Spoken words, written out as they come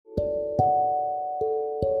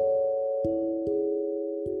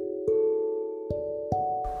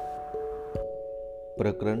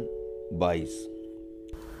प्रकरण 22।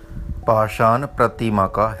 पाषाण प्रतिमा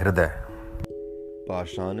का हृदय।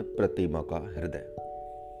 पाषाण प्रतिमा का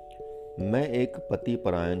हृदय। मैं एक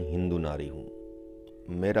पतिपरायण हिंदू नारी हूँ।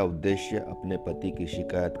 मेरा उद्देश्य अपने पति की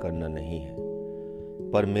शिकायत करना नहीं है,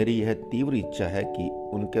 पर मेरी यह तीव्र इच्छा है कि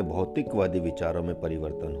उनके भौतिकवादी विचारों में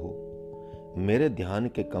परिवर्तन हो। मेरे ध्यान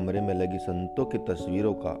के कमरे में लगी संतों की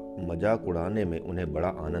तस्वीरों का मजाक उड़ाने में उन्हें बड़ा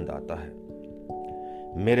आनंद आता है।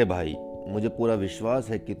 मेरे भाई, मुझे पूरा विश्वास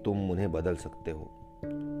है कि तुम उन्हें बदल सकते हो।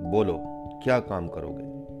 बोलो, क्या काम करोगे?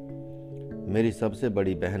 मेरी सबसे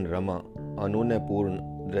बड़ी बहन रमा अनुनयपूर्ण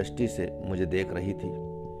दृष्टि से मुझे देख रही थी।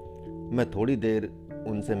 मैं थोड़ी देर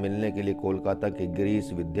उनसे मिलने के लिए कोलकाता के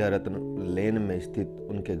गिरीश विद्यारत्न लेन में स्थित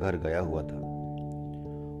उनके घर गया हुआ था।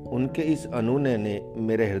 उनके इस अनुनय ने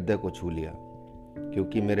मेरे हृदय को छू लिया,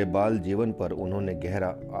 क्योंकि मेरे बाल जीवन पर उन्होंने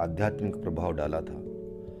गहरा आध्यात्मिक प्रभाव डाला था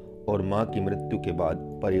और माँ की मृत्यु के बाद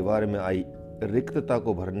परिवार में आई रिक्तता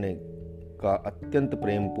को भरने का अत्यंत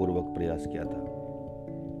प्रेम पूर्वक प्रयास किया था।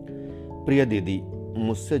 प्रिय दीदी,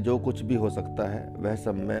 मुझसे जो कुछ भी हो सकता है वह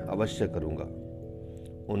सब मैं अवश्य करूंगा।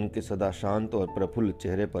 उनके सदा शांत और प्रफुल्ल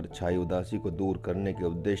चेहरे पर छाई उदासी को दूर करने के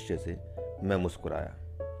उद्देश्य से मैं मुस्कुराया।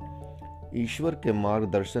 ईश्वर के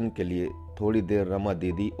मार्गदर्शन के लिए थोड़ी देर रमा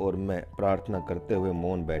दीदी और मैं प्रार्थना करते हुए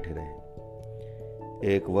मौन बैठे रहे।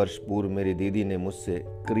 1 वर्ष पूर्व मेरी दीदी ने मुझसे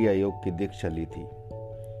क्रिया योग की दीक्षा ली थी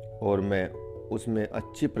और मैं उसमें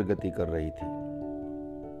अच्छी प्रगति कर रही थी।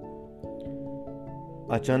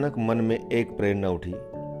 अचानक मन में एक प्रेरणा उठी।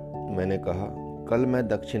 मैंने कहा, कल मैं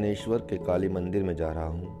दक्षिणेश्वर के काली मंदिर में जा रहा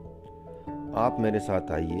हूँ। आप मेरे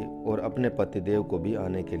साथ आइए और अपने पतिदेव को भी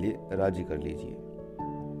आने के लिए राजी कर लीजिए।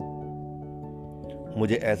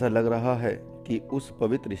 मुझे ऐसा लग रहा है कि उस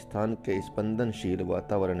पवित्र स्थान के स्पंदनशील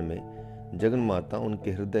वातावरण में जगन माता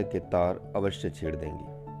उनके हृदय के तार अवश्य छेड़ देंगी,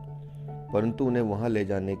 परंतु उन्हें वहां ले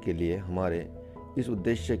जाने के लिए हमारे इस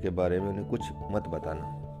उद्देश्य के बारे में उन्हें कुछ मत बताना।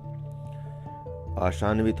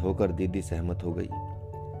 आशान्वित होकर दीदी सहमत हो गई।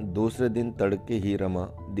 दूसरे दिन तड़के ही रमा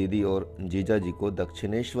दीदी और जीजा जी को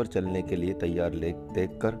दक्षिणेश्वर चलने के लिए तैयार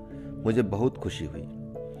देखकर मुझे बहुत खुशी हुई।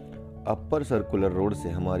 अपर सर्कुलर रोड से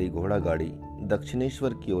हमारी घोड़ा गाड़ी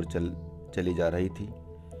दक्षिणेश्वर की ओर चली जा रही थी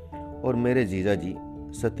और मेरे जीजा जी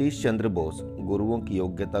सतीश चंद्र बोस गुरुओं की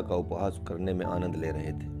योग्यता का उपहास करने में आनंद ले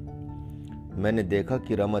रहे थे। मैंने देखा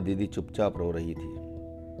कि रमा दीदी चुपचाप रो रही थी।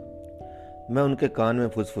 मैं उनके कान में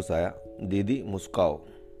फुसफुसाया, दीदी मुस्काओ।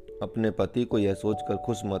 अपने पति को यह सोचकर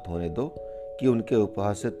खुश मत होने दो कि उनके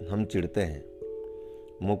उपहास से हम चिढ़ते हैं।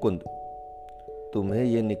 मुकुंद, तुम्हें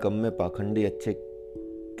ये निकम्मे पाखंडी अच्छे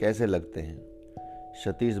कैसे लगते हैं?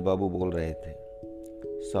 सतीश बाबू बोल रहे थे।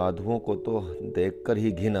 साधुओं को तो देखकर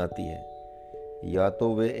ही घिन आती है। या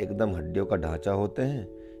तो वे एकदम हड्डियों का ढांचा होते हैं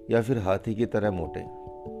या फिर हाथी की तरह मोटे।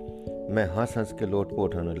 मैं हंस हंस के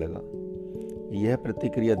लोटपोट होने लगा। यह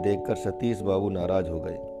प्रतिक्रिया देखकर सतीश बाबू नाराज हो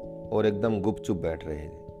गए और एकदम गुपचुप बैठ रहे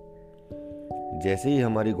थे। जैसे ही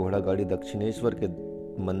हमारी घोड़ा गाड़ी दक्षिणेश्वर के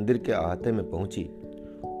मंदिर के अहाते में पहुंची,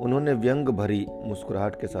 उन्होंने व्यंग भरी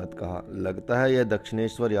मुस्कुराहट के साथ कहा, लगता है यह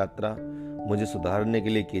दक्षिणेश्वर यात्रा मुझे सुधारने के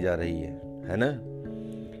लिए की जा रही है ना?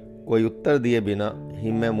 कोई उत्तर दिए बिना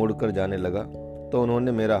ही मैं मुड़कर जाने लगा तो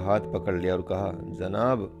उन्होंने मेरा हाथ पकड़ लिया और कहा,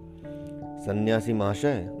 जनाब सन्यासी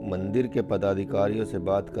महाशय, मंदिर के पदाधिकारियों से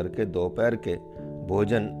बात करके दोपहर के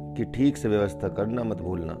भोजन की ठीक से व्यवस्था करना मत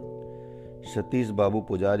भूलना। सतीश बाबू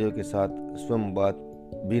पुजारियों के साथ स्वयं बात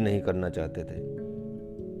भी नहीं करना चाहते थे।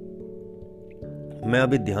 मैं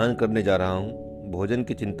अभी ध्यान करने जा रहा हूँ, भोजन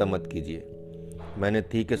की चिंता मत कीजिए, मैंने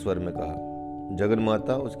तीखे स्वर में कहा। जगन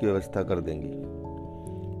माता उसकी व्यवस्था कर देंगी।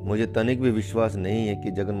 मुझे तनिक भी विश्वास नहीं है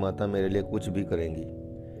कि जगन माता मेरे लिए कुछ भी करेंगी,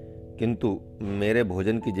 किंतु मेरे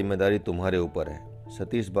भोजन की जिम्मेदारी तुम्हारे ऊपर है।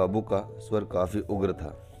 सतीश बाबू का स्वर काफी उग्र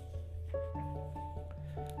था।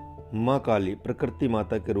 माँ काली प्रकृति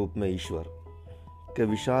माता के रूप में ईश्वर के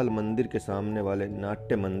विशाल मंदिर के सामने वाले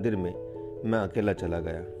नाट्य मंदिर में मैं अकेला चला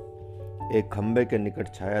गया। एक खंबे के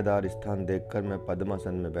निकट छायादार स्थान देखकर मैं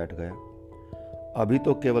पद्मासन में बैठ गया। अभी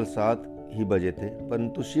तो केवल 7 ही बजे थे,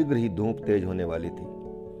 परंतु शीघ्र ही धूप तेज होने वाली थी।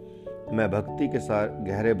 मैं भक्ति के साथ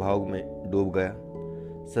गहरे भाव में डूब गया।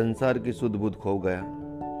 संसार की सुध बुध खो गया।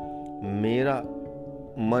 मेरा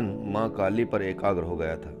मन माँ काली पर एकाग्र हो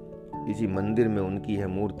गया था। इसी मंदिर में उनकी यह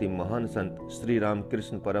मूर्ति महान संत श्री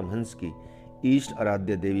रामकृष्ण परमहंस की इष्ट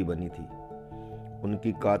आराध्य देवी बनी थी।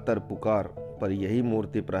 उनकी कातर पुकार पर यही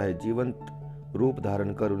मूर्ति प्राय जीवंत रूप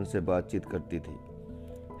धारण कर उनसे बातचीत करती थी।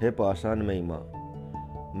 हे पाषाणमयी माँ,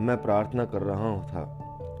 मैं प्रार्थना कर रहा था।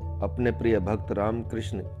 अपने प्रिय भक्त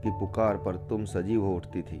रामकृष्ण की पुकार पर तुम सजीव हो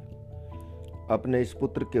उठती थी। अपने इस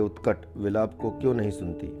पुत्र के उत्कट विलाप को क्यों नहीं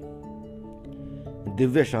सुनती?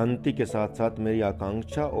 दिव्य शांति के साथ साथ मेरी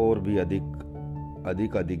आकांक्षा और भी अधिक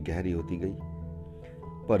अधिक अधिक गहरी होती गई।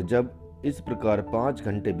 पर जब इस प्रकार 5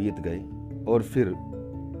 घंटे बीत गए और फिर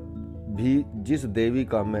भी जिस देवी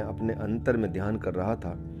का मैं अपने अंतर में ध्यान कर रहा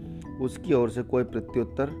था उसकी ओर से कोई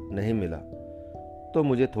प्रत्युत्तर नहीं मिला तो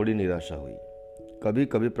मुझे थोड़ी निराशा हुई। कभी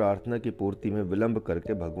कभी प्रार्थना की पूर्ति में विलंब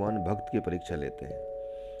करके भगवान भक्त की परीक्षा लेते हैं,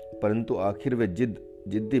 परंतु आखिर वे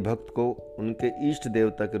जिद्दी भक्त को उनके इष्ट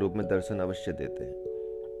देवता के रूप में दर्शन अवश्य देते हैं।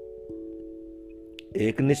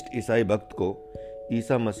 एकनिष्ठ ईसाई भक्त को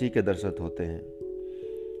ईसा मसीह के दर्शन होते हैं,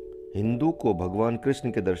 हिंदू को भगवान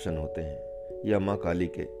कृष्ण के दर्शन होते हैं या माँ काली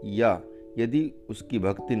के, या यदि उसकी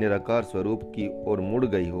भक्ति निराकार स्वरूप की ओर मुड़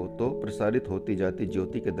गई हो तो प्रसारित होती जाती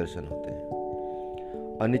ज्योति के दर्शन होते हैं।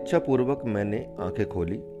 अनिच्छा पूर्वक मैंने आंखें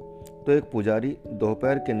खोली तो एक पुजारी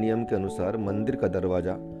दोपहर के नियम के अनुसार मंदिर का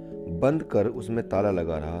दरवाजा बंद कर उसमें ताला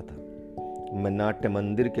लगा रहा था। मैं नाट्य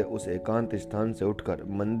मंदिर के उस एकांत स्थान से उठकर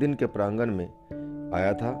मंदिर के प्रांगण में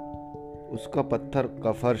आया था। उसका पत्थर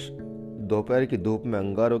का फर्श दोपहर की धूप में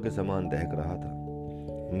अंगारों के समान दहक रहा था।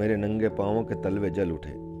 मेरे नंगे पांवों के तलवे जल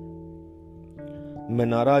उठे। मैं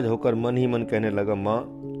नाराज होकर मन ही मन कहने लगा, माँ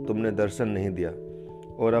तुमने दर्शन नहीं दिया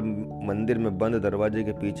और अब मंदिर में बंद दरवाजे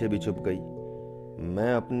के पीछे भी छुप गई।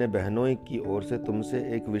 मैं अपने बहनोई की ओर से तुमसे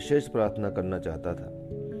एक विशेष प्रार्थना करना चाहता था।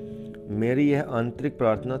 मेरी यह आंतरिक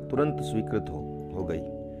प्रार्थना तुरंत स्वीकृत हो गई।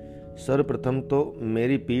 सर्वप्रथम तो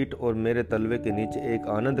मेरी पीठ और मेरे तलवे के नीचे एक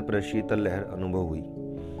आनंद पर शीतल लहर अनुभव हुई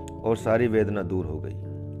और सारी वेदना दूर हो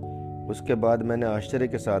गई। उसके बाद मैंने आश्चर्य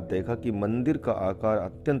के साथ देखा कि मंदिर का आकार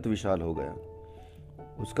अत्यंत विशाल हो गया।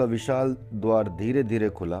 उसका विशाल द्वार धीरे धीरे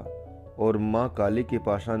खुला और माँ काली की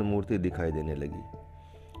पाषाण मूर्ति दिखाई देने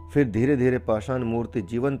लगी। फिर धीरे धीरे पाषाण मूर्ति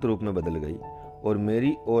जीवंत रूप में बदल गई और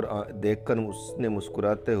मेरी ओर देखकर उसने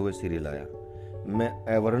मुस्कुराते हुए सिर हिलाया। मैं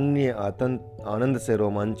अवर्णनीय आनंद से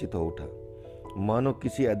रोमांचित हो उठा, मानो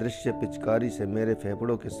किसी अदृश्य पिचकारी से मेरे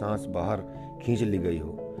फेफड़ों के सांस बाहर खींच ली गई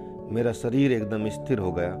हो। मेरा शरीर एकदम स्थिर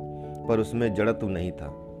हो गया, पर उसमें जड़त्व नहीं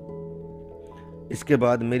था। इसके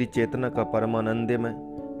बाद मेरी चेतना का परमानंदे में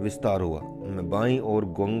विस्तार हुआ। मैं बाईं ओर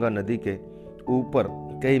गंगा नदी के ऊपर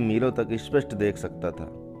कई मीलों तक स्पष्ट देख सकता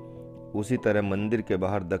था। उसी तरह मंदिर के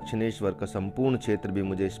बाहर दक्षिणेश्वर का संपूर्ण क्षेत्र भी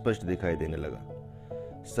मुझे स्पष्ट दिखाई देने लगा।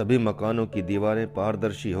 सभी मकानों की दीवारें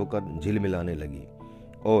पारदर्शी होकर झिलमिलाने लगी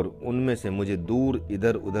और उनमें से मुझे दूर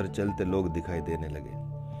इधर उधर चलते लोग दिखाई देने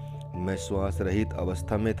लगे। मैं श्वास रहित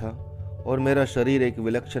अवस्था में था और मेरा शरीर एक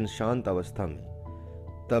विलक्षण शांत अवस्था में।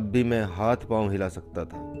 तब भी मैं हाथ पांव हिला सकता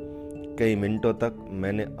था। कई मिनटों तक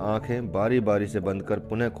मैंने आंखें बारी बारी से बंद कर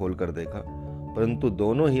पुनः खोलकर देखा, परंतु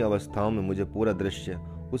दोनों ही अवस्थाओं में मुझे पूरा दृश्य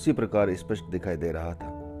उसी प्रकार स्पष्ट दिखाई दे रहा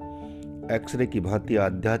था। एक्सरे की भांति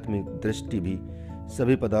आध्यात्मिक दृष्टि भी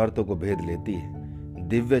सभी पदार्थों को भेद लेती है।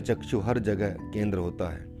 दिव्य चक्षु हर जगह केंद्र होता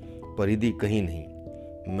है, परिधि कहीं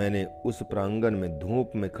नहीं। मैंने उस प्रांगण में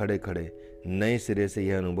धूप में खड़े खड़े नए सिरे से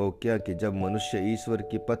यह अनुभव किया कि जब मनुष्य ईश्वर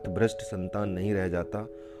की पथ भ्रष्ट संतान नहीं रह जाता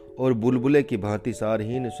और बुलबुले की भांति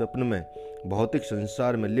सारहीन स्वप्न में भौतिक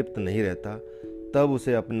संसार में लिप्त नहीं रहता, तब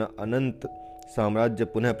उसे अपना अनंत साम्राज्य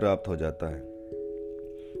पुनः प्राप्त हो जाता है।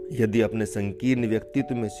 यदि अपने संकीर्ण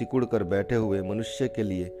व्यक्तित्व में सिकुड़ कर बैठे हुए मनुष्य के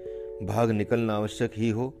लिए भाग निकलना आवश्यक ही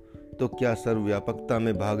हो, तो क्या सर्वव्यापकता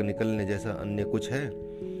में भाग निकलने जैसा अन्य कुछ है?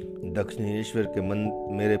 दक्षिणेश्वर के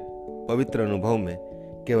मेरे पवित्र अनुभव में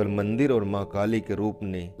केवल मंदिर और माँ काली के रूप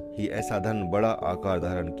ने ही असाधारण बड़ा आकार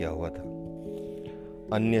धारण किया हुआ था।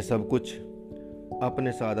 अन्य सब कुछ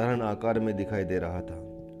अपने साधारण आकार में दिखाई दे रहा था।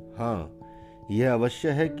 हाँ, यह अवश्य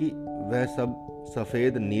है कि वह सब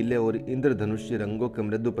सफेद, नीले और इंद्रधनुष्य रंगों के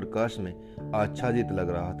मृदु प्रकाश में आच्छादित लग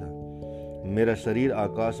रहा था। मेरा शरीर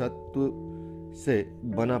आकाशत्व से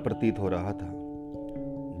बना प्रतीत हो रहा था,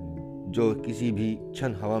 जो किसी भी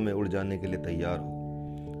क्षण हवा में उड़ जाने के लिए तैयार हो।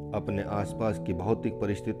 अपने आसपास की भौतिक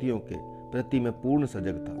परिस्थितियों के प्रति मैं पूर्ण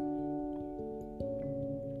सजग था।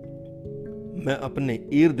 मैं अपने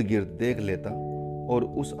इर्द गिर्द देख लेता और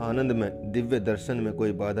उस आनंद में दिव्य दर्शन में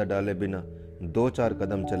कोई बाधा डाले बिना 2-4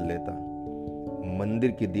 कदम चल लेता।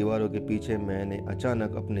 मंदिर की दीवारों के पीछे मैंने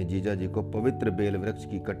अचानक अपने जीजा जी को पवित्र बेल वृक्ष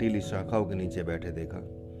की कटीली शाखाओं के नीचे बैठे देखा।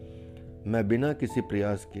 मैं बिना किसी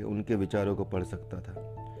प्रयास के उनके विचारों को पढ़ सकता था।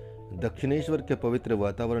 दक्षिणेश्वर के पवित्र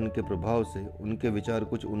वातावरण के प्रभाव से उनके विचार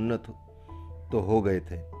कुछ उन्नत तो हो गए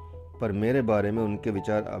थे, पर मेरे बारे में उनके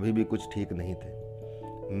विचार अभी भी कुछ ठीक नहीं थे।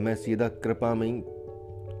 मैं सीधा कृपामयी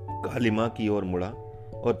काली माँ की ओर मुड़ा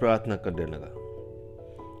और प्रार्थना करने लगा,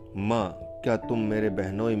 माँ, क्या तुम मेरे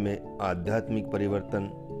बहनोई में आध्यात्मिक परिवर्तन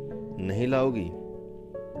नहीं लाओगी?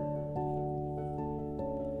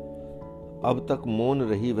 अब तक मौन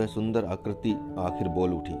रही वह सुंदर आकृति आखिर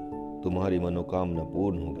बोल उठी, तुम्हारी मनोकामना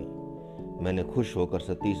पूर्ण होगी। मैंने खुश होकर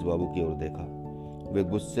सतीश बाबू की ओर देखा। वे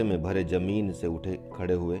गुस्से में भरे जमीन से उठे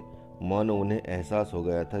खड़े हुए मानो उन्हें एहसास हो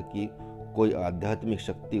गया था कि कोई आध्यात्मिक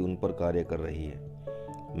शक्ति उन पर कार्य कर रही है।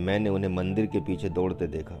 मैंने उन्हें मंदिर के पीछे दौड़ते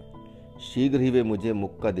देखा। शीघ्र ही वे मुझे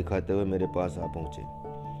मुक्का दिखाते हुए मेरे पास आ पहुंचे।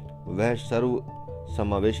 वह सर्व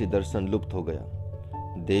समावेशी दर्शन लुप्त हो गया।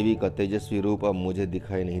 देवी का तेजस्वी रूप अब मुझे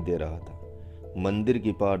दिखाई नहीं दे रहा था। मंदिर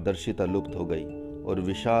की पारदर्शिता लुप्त हो गई और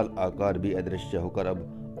विशाल आकार भी अदृश्य होकर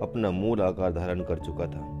अब अपना मूल आकार धारण कर चुका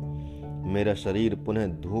था। मेरा शरीर पुनः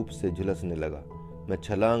धूप से झुलसने लगा। मैं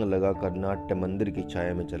छलांग लगाकर नाट्य मंदिर की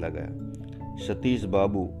छाया में चला गया। सतीश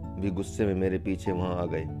बाबू भी गुस्से में मेरे पीछे वहां आ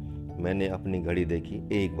गए। मैंने अपनी घड़ी देखी,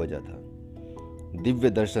 1 बजा था। दिव्य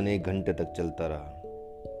दर्शन 1 घंटे तक चलता रहा।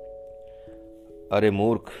 अरे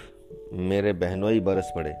मूर्ख, मेरे बहनोई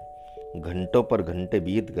बरस पड़े। घंटों पर घंटे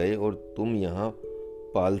बीत गए और तुम यहाँ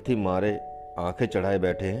पालथी मारे आंखें चढ़ाए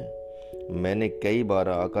बैठे हैं। मैंने कई बार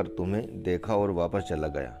आकर तुम्हें देखा और वापस चला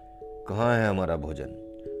गया। कहाँ है हमारा भोजन?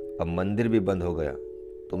 अब मंदिर भी बंद हो गया।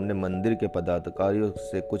 तुमने मंदिर के पदाधिकारियों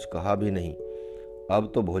से कुछ कहा भी नहीं।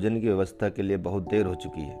 अब तो भोजन की व्यवस्था के लिए बहुत देर हो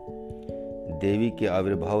चुकी है। देवी के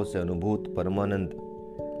आविर्भाव से अनुभूत परमानंद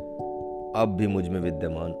अब भी मुझ में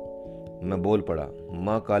विद्यमान। मैं बोल पड़ा,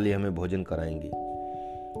 माँ काली हमें भोजन कराएंगी।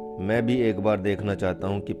 मैं भी एक बार देखना चाहता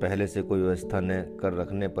हूँ कि पहले से कोई व्यवस्था न कर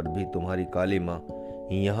रखने पर भी तुम्हारी काली माँ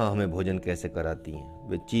यहाँ हमें भोजन कैसे कराती हैं।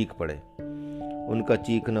 वे चीख पड़े। उनका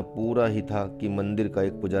चीखना पूरा ही था कि मंदिर का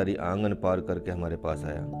एक पुजारी आंगन पार करके हमारे पास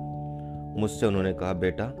आया। मुझसे उन्होंने कहा,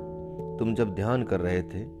 बेटा, तुम जब ध्यान कर रहे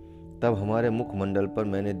थे तब तुम्हारे मुखमंडल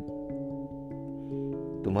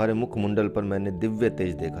पर मैंने दिव्य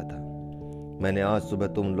तेज देखा था। मैंने आज सुबह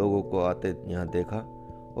तुम लोगों को आते यहाँ देखा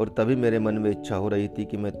और तभी मेरे मन में इच्छा हो रही थी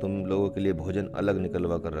कि मैं तुम लोगों के लिए भोजन अलग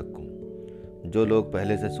निकलवा कर रखूं। जो लोग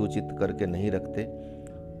पहले से सूचित करके नहीं रखते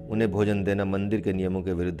उन्हें भोजन देना मंदिर के नियमों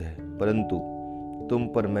के विरुद्ध है, परंतु तुम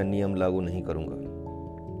पर मैं नियम लागू नहीं करूंगा।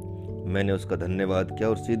 मैंने उसका धन्यवाद किया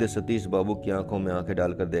और सीधे सतीश बाबू की आंखों में आंखें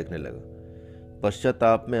डालकर देखने लगा।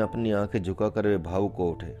 पश्चाताप में अपनी आंखें झुकाकर वे भावुक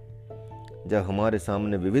हो उठे। जब हमारे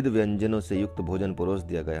सामने विविध व्यंजनों से युक्त भोजन परोस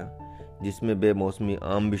दिया गया, जिसमें बेमौसमी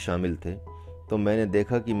आम भी शामिल थे, तो मैंने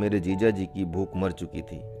देखा कि मेरे जीजा जी की भूख मर चुकी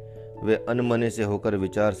थी। वे अनमने से होकर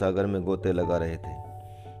विचार सागर में गोते लगा रहे थे।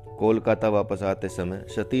 कोलकाता वापस आते समय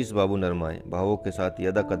सतीश बाबू नरमाए भावों के साथ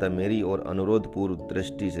यदा कदा मेरी और अनुरोधपूर्व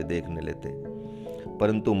दृष्टि से देखने लेते,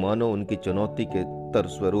 परंतु मानो उनकी चुनौती के उत्तर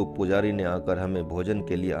स्वरूप पुजारी ने आकर हमें भोजन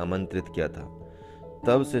के लिए आमंत्रित किया था।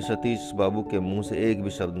 तब से सतीश बाबू के मुंह से एक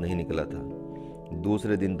भी शब्द नहीं निकला था।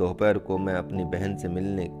 दूसरे दिन दोपहर को मैं अपनी बहन से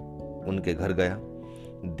मिलने उनके घर गया।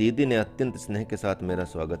 दीदी ने अत्यंत स्नेह के साथ मेरा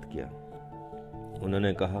स्वागत किया।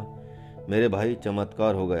 उन्होंने कहा, मेरे भाई,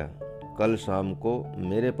 चमत्कार हो गया। कल शाम को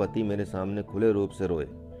मेरे पति मेरे सामने खुले रूप से रोए।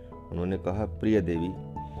 उन्होंने कहा, प्रिय देवी,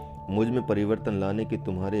 मुझ में परिवर्तन लाने की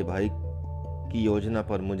तुम्हारे भाई की योजना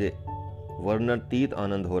पर मुझे वर्णनातीत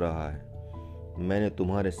आनंद हो रहा है। मैंने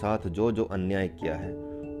तुम्हारे साथ जो जो अन्याय किया है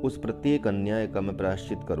उस प्रत्येक अन्याय का मैं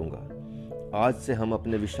प्रायश्चित करूंगा। आज से हम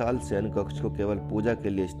अपने विशाल शयन कक्ष को केवल पूजा के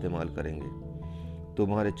लिए इस्तेमाल करेंगे।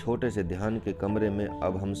 तुम्हारे छोटे से ध्यान के कमरे में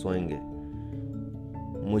अब हम सोएंगे।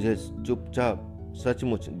 मुझे चुपचाप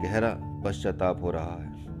सचमुच गहरा पश्चाताप हो रहा है।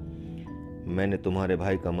 मैंने तुम्हारे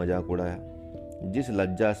भाई का मजाक उड़ाया। जिस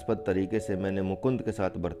लज्जास्पद तरीके से मैंने मुकुंद के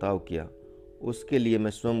साथ बर्ताव किया, उसके लिए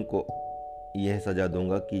मैं स्वयं को यह सजा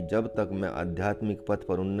दूंगा कि जब तक मैं आध्यात्मिक पथ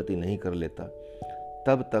पर उन्नति नहीं कर लेता,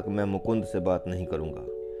 तब तक मैं मुकुंद से बात नहीं करूंगा।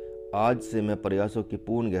 आज से मैं प्रयासों की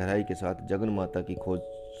पूर्ण गहराई के साथ जगन माता की खोज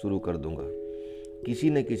शुरू कर दूंगा। किसी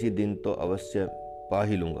न किसी दिन तो अवश्य पा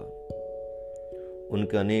ही लूंगा।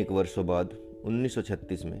 उनके अनेक वर्षों बाद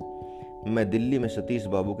 1936 में मैं दिल्ली में सतीश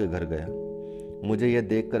बाबू के घर गया। मुझे यह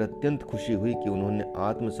देखकर अत्यंत खुशी हुई कि उन्होंने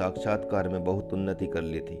आत्म साक्षात्कार में बहुत उन्नति कर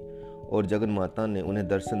ली थी और जगन माता ने उन्हें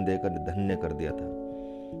दर्शन देकर धन्य कर दिया था।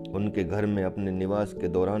 उनके घर में अपने निवास के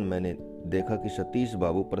दौरान मैंने देखा कि सतीश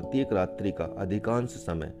बाबू प्रत्येक रात्रि का अधिकांश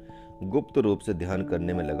समय गुप्त रूप से ध्यान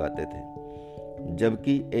करने में लगाते थे,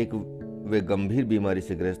 जबकि वे गंभीर बीमारी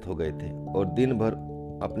से ग्रस्त हो गए थे और दिन भर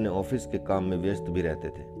अपने ऑफिस के काम में व्यस्त भी रहते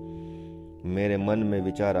थे। मेरे मन में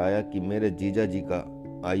विचार आया कि मेरे जीजा जी का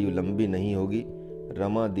आयु लंबी नहीं होगी।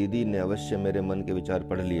 रमा दीदी ने अवश्य मेरे मन के विचार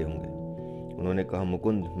पढ़ लिए होंगे। उन्होंने कहा,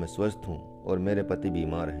 मुकुंद, मैं स्वस्थ हूँ और मेरे पति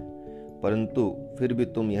बीमार हैं, परंतु फिर भी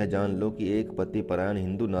तुम यह जान लो कि एक पति परायण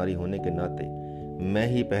हिंदू नारी होने के नाते मैं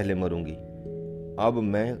ही पहले मरूंगी। अब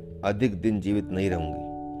मैं अधिक दिन जीवित नहीं रहूंगी।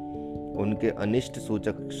 उनके अनिष्ट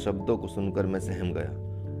सूचक शब्दों को सुनकर मैं सहम गया,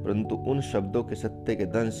 परंतु उन शब्दों के सत्य के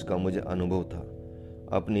दंश का मुझे अनुभव था।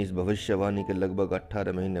 अपनी इस भविष्यवाणी के लगभग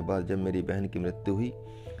 18 महीने बाद जब मेरी बहन की मृत्यु हुई,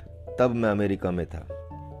 तब मैं अमेरिका में था।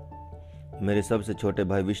 मेरे सबसे छोटे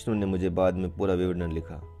भाई विष्णु ने मुझे बाद में पूरा विवरण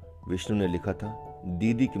लिखा। विष्णु ने लिखा था,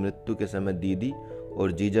 दीदी की मृत्यु के समय दीदी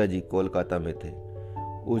और जीजा जी कोलकाता में थे।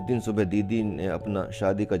 उस दिन सुबह दीदी ने अपना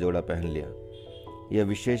शादी का जोड़ा पहन लिया। यह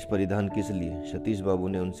विशेष परिधान किस लिए? सतीश बाबू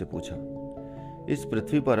ने उनसे पूछा। इस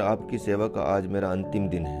पृथ्वी पर आपकी सेवा का आज मेरा अंतिम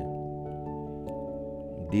दिन है,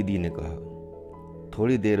 दीदी ने कहा।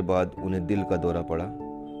 थोड़ी देर बाद उन्हें दिल का दौरा पड़ा।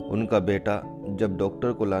 उनका बेटा जब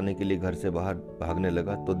डॉक्टर को लाने के लिए घर से बाहर भागने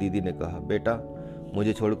लगा तो दीदी ने कहा, बेटा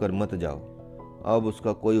मुझे छोड़कर मत जाओ, अब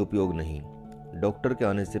उसका कोई उपयोग नहीं। डॉक्टर के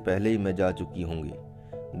आने से पहले ही मैं जा चुकी होंगी।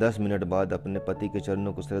 10 मिनट बाद अपने पति के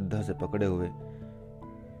चरणों को श्रद्धा से पकड़े हुए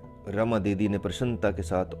रमा दीदी ने प्रसन्नता के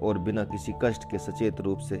साथ और बिना किसी कष्ट के सचेत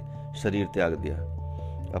रूप से शरीर त्याग दिया।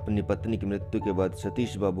 अपनी पत्नी की मृत्यु के बाद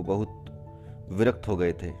सतीश बाबू बहुत विरक्त हो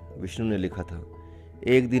गए थे। विष्णु ने लिखा था,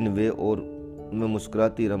 एक दिन वे और मैं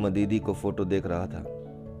मुस्कुराती रमा दीदी को फोटो देख रहा था।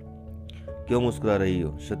 क्यों मुस्कुरा रही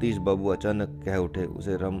हो? सतीश बाबू अचानक कह उठे,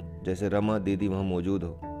 उसे जैसे रमा दीदी वहां मौजूद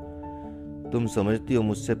हो। तुम समझती हो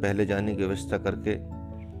मुझसे पहले जाने की व्यवस्था करके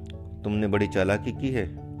तुमने बड़ी चालाकी की है।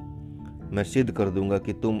 मैं सिद्ध कर दूंगा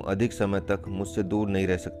कि तुम अधिक समय तक मुझसे दूर नहीं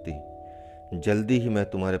रह सकती। जल्दी ही मैं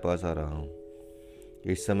तुम्हारे पास आ रहा हूँ।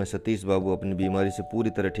 इस समय सतीश बाबू अपनी बीमारी से पूरी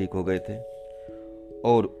तरह ठीक हो गए थे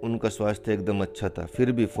और उनका स्वास्थ्य एकदम अच्छा था।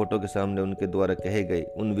 फिर भी फोटो के सामने उनके द्वारा कहे गए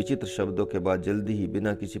उन विचित्र शब्दों के बाद जल्दी ही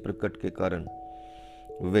बिना किसी प्रकट के कारण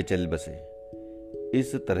वे चल बसे।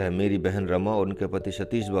 इस तरह मेरी बहन रमा और उनके पति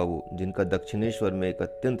सतीश बाबू, जिनका दक्षिणेश्वर में एक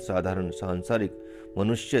अत्यंत साधारण सांसारिक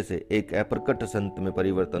मनुष्य से एक अप्रकट संत में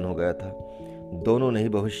परिवर्तन हो गया था, दोनों ने ही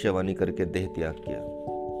भविष्यवाणी करके देह त्याग किया।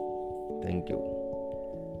 Thank you.